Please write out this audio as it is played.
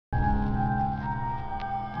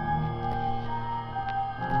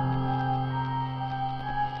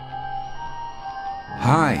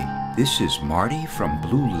Hi, this is Marty from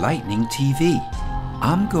Blue Lightning TV.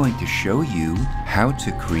 I'm going to show you how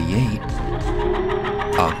to create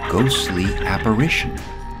a ghostly apparition.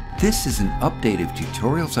 This is an update of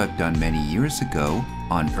tutorials I've done many years ago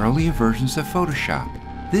on earlier versions of Photoshop.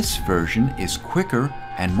 This version is quicker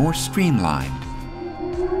and more streamlined.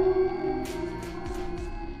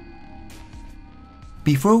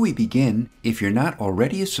 Before we begin, if you're not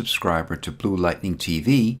already a subscriber to Blue Lightning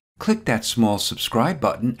TV, click that small subscribe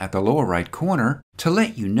button at the lower right corner to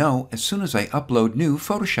let you know as soon as I upload new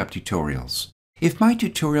Photoshop tutorials. If my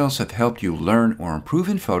tutorials have helped you learn or improve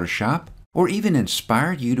in Photoshop, or even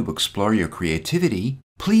inspired you to explore your creativity,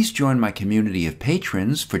 please join my community of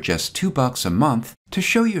patrons for just $2 a month to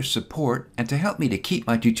show your support and to help me to keep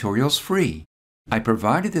my tutorials free. I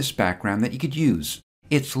provided this background that you could use.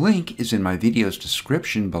 Its link is in my video's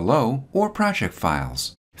description below or project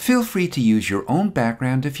files. Feel free to use your own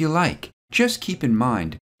background if you like. Just keep in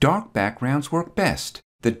mind, dark backgrounds work best.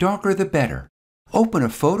 The darker the better. Open a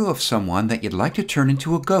photo of someone that you'd like to turn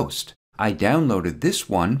into a ghost. I downloaded this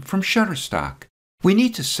one from Shutterstock. We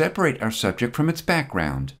need to separate our subject from its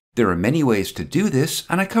background. There are many ways to do this,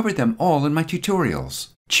 and I covered them all in my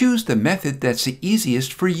tutorials. Choose the method that's the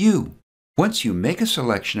easiest for you. Once you make a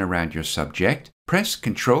selection around your subject, press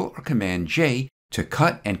Ctrl or Command J to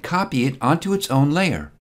cut and copy it onto its own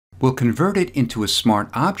layer. We'll convert it into a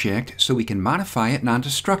smart object so we can modify it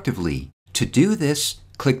non-destructively. To do this,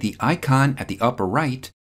 click the icon at the upper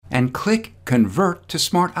right and click Convert to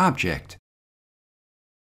Smart Object.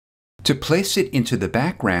 To place it into the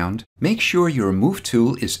background, make sure your Move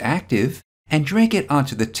tool is active and drag it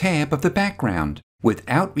onto the tab of the background.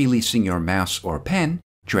 Without releasing your mouse or pen,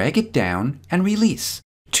 drag it down and release.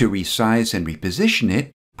 To resize and reposition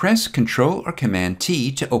it, press Ctrl or Command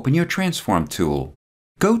T to open your Transform tool.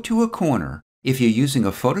 Go to a corner. If you're using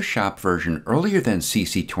a Photoshop version earlier than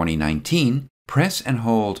CC 2019, press and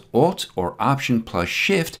hold Alt or Option plus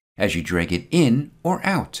Shift as you drag it in or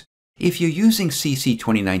out. If you're using CC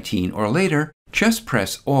 2019 or later, just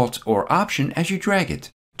press Alt or Option as you drag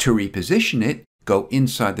it. To reposition it, go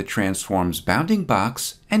inside the Transform's bounding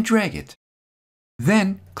box and drag it.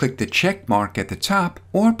 Then, click the check mark at the top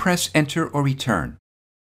or press Enter or Return.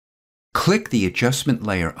 Click the Adjustment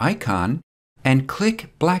Layer icon and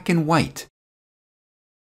click Black and White.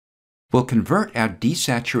 We'll convert our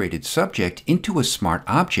desaturated subject into a smart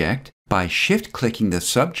object by shift-clicking the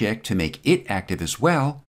subject to make it active as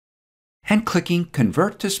well, and clicking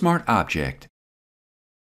Convert to Smart Object.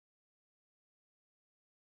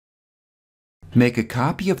 Make a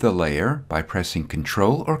copy of the layer by pressing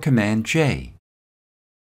Ctrl or Command J.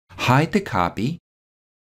 Hide the copy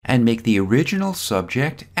and make the original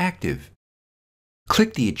subject active.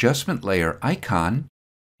 Click the Adjustment Layer icon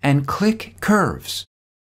and click Curves.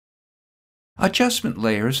 Adjustment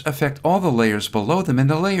layers affect all the layers below them in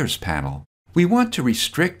the Layers panel. We want to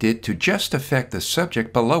restrict it to just affect the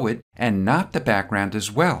subject below it and not the background as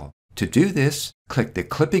well. To do this, click the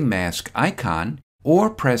Clipping Mask icon or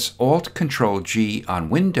press Alt-Control-G on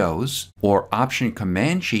Windows or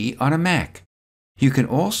Option-Command-G on a Mac. You can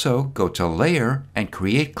also go to Layer and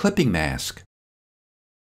create Clipping Mask.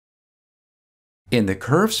 In the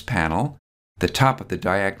Curves panel, the top of the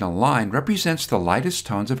diagonal line represents the lightest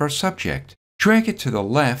tones of our subject. Drag it to the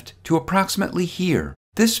left to approximately here.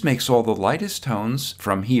 This makes all the lightest tones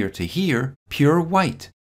from here to here pure white.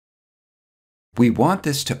 We want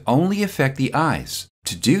this to only affect the eyes.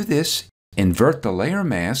 To do this, invert the layer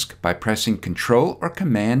mask by pressing Ctrl or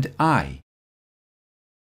Command I.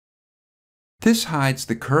 This hides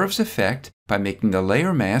the curves effect by making the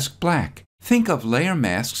layer mask black. Think of layer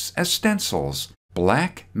masks as stencils.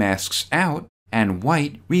 Black masks out and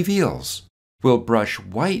white reveals. We'll brush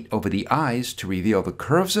white over the eyes to reveal the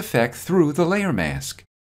curves effect through the layer mask.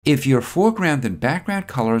 If your foreground and background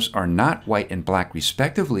colors are not white and black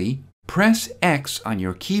respectively, press X on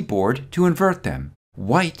your keyboard to invert them.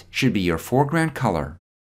 White should be your foreground color.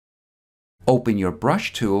 Open your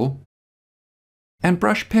Brush tool and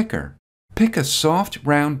Brush Picker. Pick a soft,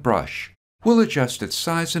 round brush. We'll adjust its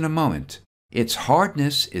size in a moment. Its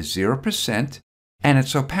hardness is 0%, and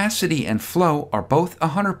its opacity and flow are both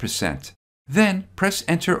 100%. Then press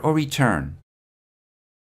Enter or Return.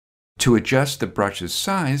 To adjust the brush's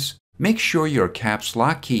size, make sure your Caps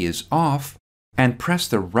Lock key is off and press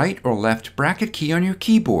the right or left bracket key on your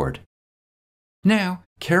keyboard. Now,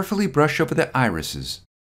 carefully brush over the irises.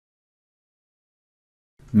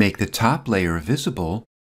 Make the top layer visible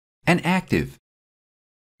and active.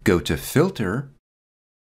 Go to Filter,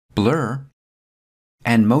 Blur,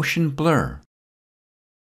 and Motion Blur.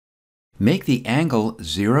 Make the angle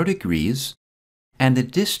 0 degrees and the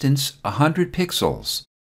distance 100 pixels.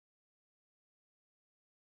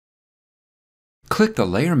 Click the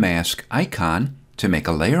Layer Mask icon to make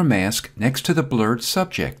a layer mask next to the blurred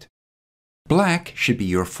subject. Black should be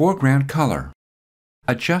your foreground color.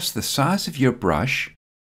 Adjust the size of your brush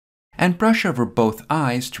and brush over both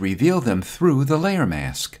eyes to reveal them through the layer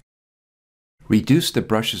mask. Reduce the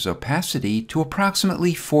brush's opacity to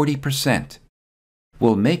approximately 40%.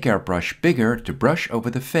 We'll make our brush bigger to brush over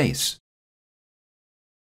the face.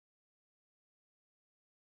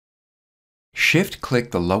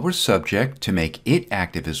 Shift-click the lower subject to make it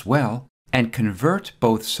active as well, and convert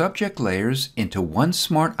both subject layers into one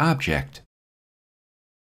smart object.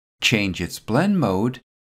 Change its blend mode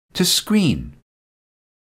to Screen.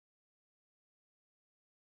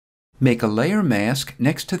 Make a layer mask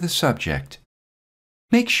next to the subject.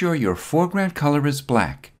 Make sure your foreground color is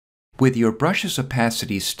black. With your brush's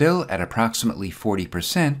opacity still at approximately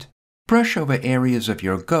 40%, brush over areas of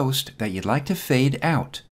your ghost that you'd like to fade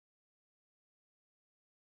out.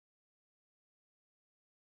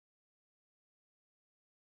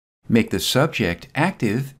 Make the subject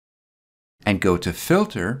active and go to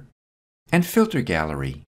Filter and Filter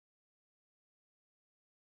Gallery.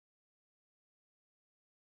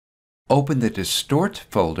 Open the Distort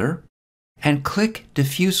folder and click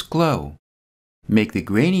Diffuse Glow. Make the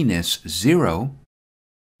graininess 0,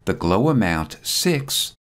 the glow amount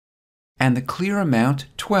 6, and the clear amount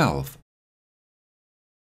 12.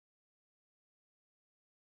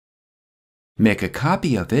 Make a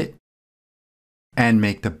copy of it and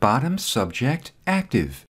make the bottom subject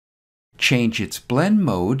active. Change its blend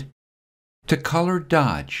mode to Color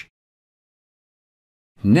Dodge.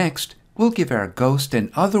 Next, we'll give our ghost an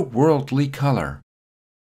otherworldly color.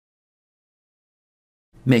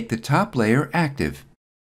 Make the top layer active.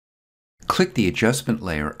 Click the Adjustment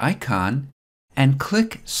Layer icon and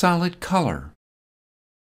click Solid Color.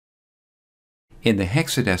 In the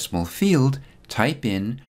hexadecimal field, type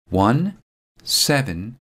in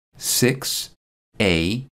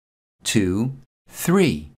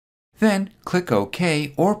 176A23. Then click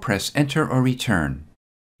OK or press Enter or Return.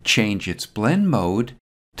 Change its blend mode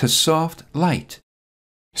to Soft Light.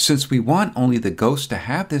 Since we want only the ghost to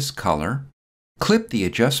have this color, clip the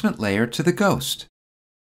adjustment layer to the ghost.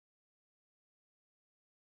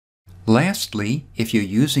 Lastly, if you're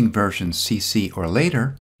using version CC or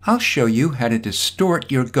later, I'll show you how to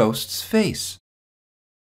distort your ghost's face.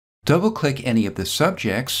 Double-click any of the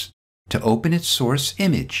subjects to open its source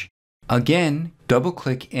image. Again,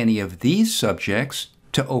 double-click any of these subjects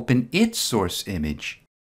to open its source image.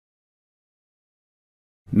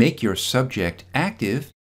 Make your subject active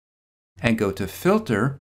and go to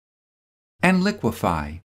Filter and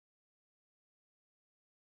Liquify.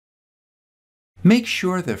 Make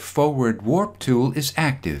sure the Forward Warp tool is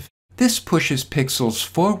active. This pushes pixels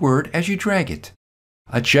forward as you drag it.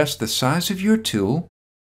 Adjust the size of your tool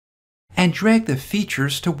and drag the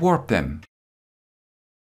features to warp them.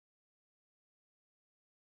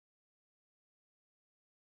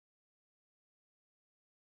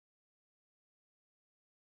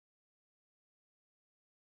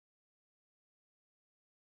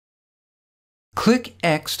 Click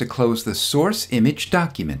X to close the source image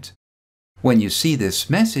document. When you see this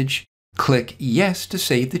message, click Yes to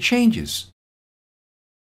save the changes.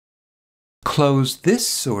 Close this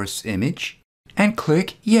source image and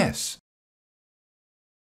click Yes.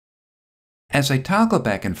 As I toggle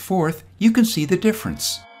back and forth, you can see the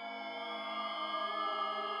difference.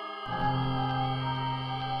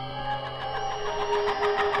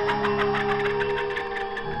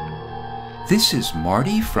 This is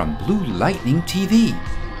Marty from Blue Lightning TV.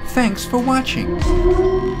 Thanks for watching.